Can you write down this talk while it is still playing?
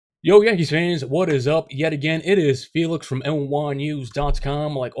Yo, Yankees fans, what is up? Yet again, it is Felix from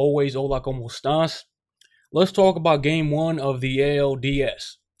NYYNEWS.com. Like always, hola, como estás? Let's talk about game one of the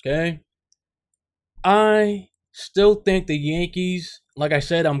ALDS, okay? I still think the Yankees, like I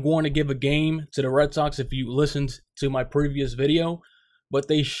said, I'm going to give a game to the Red Sox if you listened to my previous video, but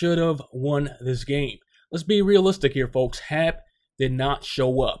they should have won this game. Let's be realistic here, folks. Happ did not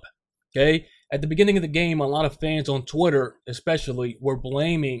show up, okay? At the beginning of the game, a lot of fans on Twitter, especially, were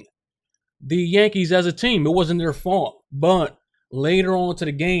blaming the Yankees as a team. It wasn't their fault. But later on to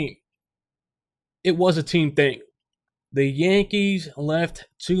the game, it was a team thing. The Yankees left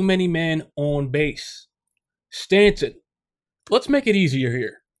too many men on base. Stanton, let's make it easier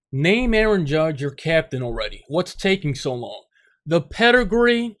here. Name Aaron Judge your captain already. What's taking so long? The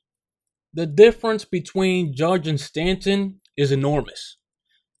pedigree, the difference between Judge and Stanton is enormous.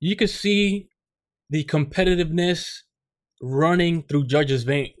 You can see the competitiveness running through Judge's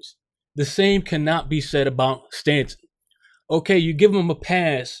veins. The same cannot be said about Stanton. Okay, you give him a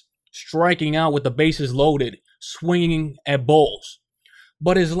pass, striking out with the bases loaded, swinging at balls.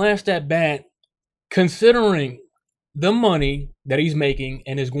 But his last at bat, considering the money that he's making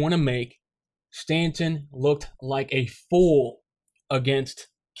and is going to make, Stanton looked like a fool against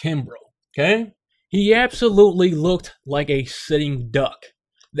Kimbrel. Okay? He absolutely looked like a sitting duck.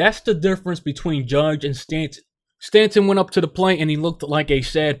 That's the difference between Judge and Stanton. Stanton went up to the plate and he looked like a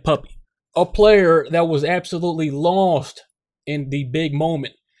sad puppy. A player that was absolutely lost in the big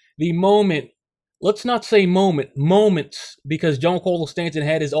moment. The moment, let's not say moments, because Giancarlo Stanton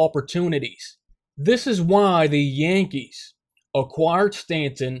had his opportunities. This is why the Yankees acquired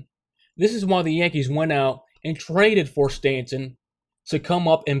Stanton. This is why the Yankees went out and traded for Stanton to come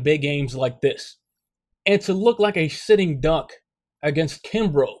up in big games like this. And to look like a sitting duck against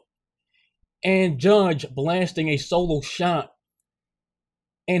Kimbrel, and Judge blasting a solo shot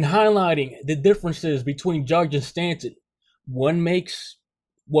and highlighting the differences between Judge and Stanton. One makes,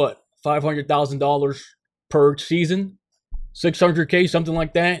 what, $500,000 per season? $600K, something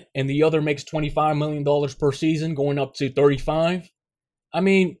like that. And the other makes $25 million per season, going up to 35. I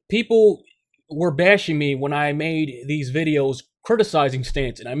mean, people were bashing me when I made these videos criticizing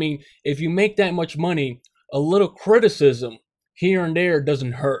Stanton. I mean, if you make that much money, a little criticism here and there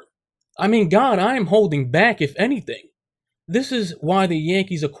doesn't hurt. I mean, God, I am holding back, if anything. This is why the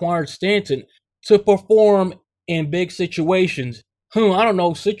Yankees acquired Stanton, to perform in big situations. I don't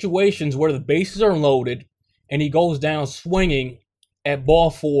know, situations where the bases are loaded and he goes down swinging at ball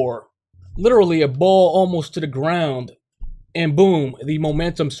four. Literally a ball almost to the ground. And boom, the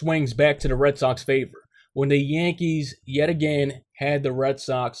momentum swings back to the Red Sox favor. When the Yankees, yet again, had the Red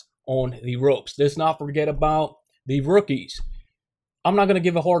Sox on the ropes. Let's not forget about the rookies. I'm not going to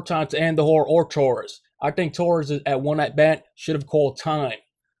give a hard time to Andahar or Torres. I think Torres at one at bat should have called time.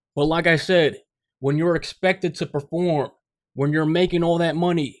 But like I said, when you're expected to perform, when you're making all that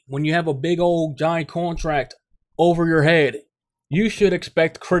money, when you have a big old giant contract over your head, you should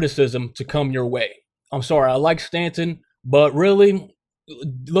expect criticism to come your way. I'm sorry, I like Stanton, but really,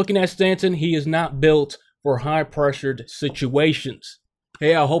 looking at Stanton, he is not built for high-pressured situations.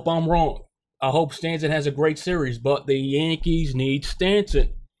 Hey, I hope I'm wrong. I hope Stanton has a great series, but the Yankees need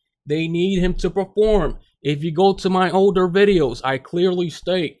Stanton. They need him to perform. If you go to my older videos, I clearly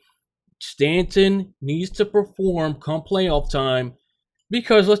state Stanton needs to perform come playoff time,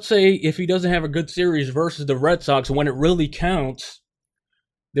 because let's say if he doesn't have a good series versus the Red Sox when it really counts,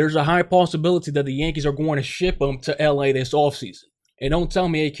 there's a high possibility that the Yankees are going to ship him to LA this offseason. And don't tell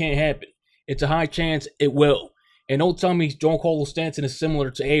me it can't happen. It's a high chance it will. And don't tell me Giancarlo Stanton is similar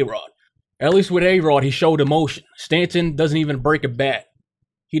to A-Rod. At least with A-Rod, he showed emotion. Stanton doesn't even break a bat.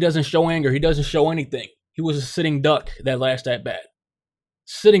 He doesn't show anger. He doesn't show anything. He was a sitting duck that last at-bat.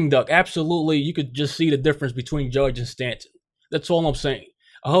 Sitting duck. Absolutely, you could just see the difference between Judge and Stanton. That's all I'm saying.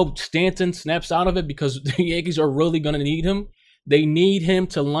 I hope Stanton snaps out of it, because the Yankees are really going to need him. They need him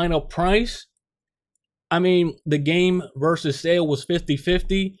to line up Price. I mean, the game versus Sale was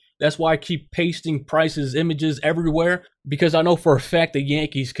 50-50. That's why I keep pasting Price's images everywhere, because I know for a fact the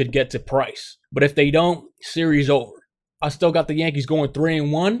Yankees could get to Price. But if they don't, series over. I still got the Yankees going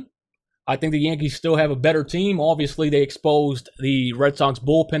 3-1. I think the Yankees still have a better team. Obviously, they exposed the Red Sox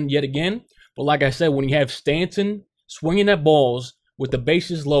bullpen yet again. But like I said, when you have Stanton swinging at balls with the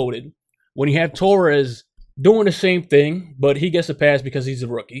bases loaded, when you have Torres doing the same thing, but he gets a pass because he's a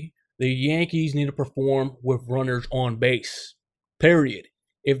rookie, the Yankees need to perform with runners on base. Period.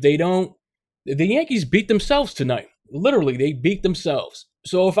 If they don't, the Yankees beat themselves tonight. Literally, they beat themselves.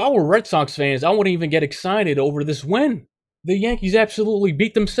 So if I were Red Sox fans, I wouldn't even get excited over this win. The Yankees absolutely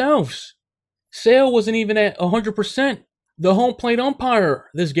beat themselves. Sale wasn't even at 100%. The home plate umpire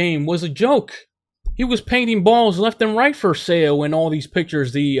this game was a joke. He was painting balls left and right for sale in all these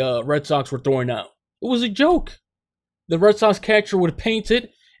pictures the Red Sox were throwing out. It was a joke. The Red Sox catcher would paint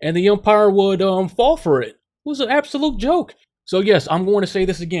it, and the umpire would fall for it. It was an absolute joke. So yes, I'm going to say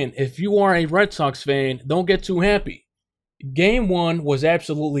this again. If you are a Red Sox fan, don't get too happy. Game 1 was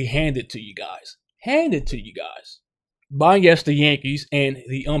absolutely handed to you guys. Handed to you guys. By, yes, the Yankees and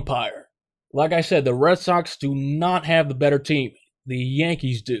the umpire. Like I said, the Red Sox do not have the better team. The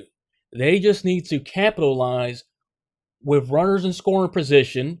Yankees do. They just need to capitalize with runners in scoring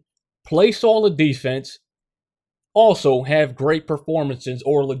position, play solid defense, also have great performances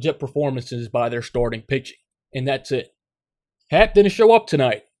or legit performances by their starting pitching. And that's it. Happ didn't show up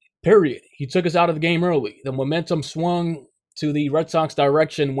tonight. Period. He took us out of the game early. The momentum swung to the Red Sox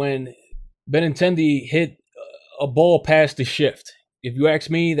direction when Benintendi hit a ball past the shift. If you ask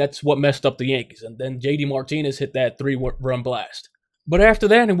me, that's what messed up the Yankees. And then J.D. Martinez hit that 3-run blast. But after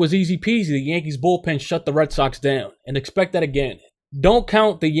that, it was easy peasy. The Yankees bullpen shut the Red Sox down. And expect that again. Don't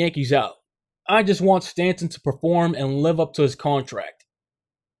count the Yankees out. I just want Stanton to perform and live up to his contract.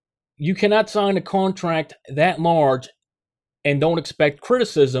 You cannot sign a contract that large and don't expect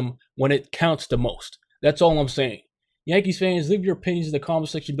criticism when it counts the most. That's all I'm saying. Yankees fans, leave your opinions in the comment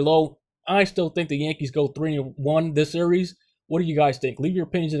section below. I still think the Yankees go 3-1 this series. What do you guys think? Leave your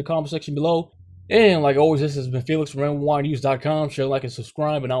opinions in the comment section below. And like always, this has been Felix from NYYNEWS.com. Share, like, and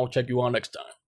subscribe, and I will check you on next time.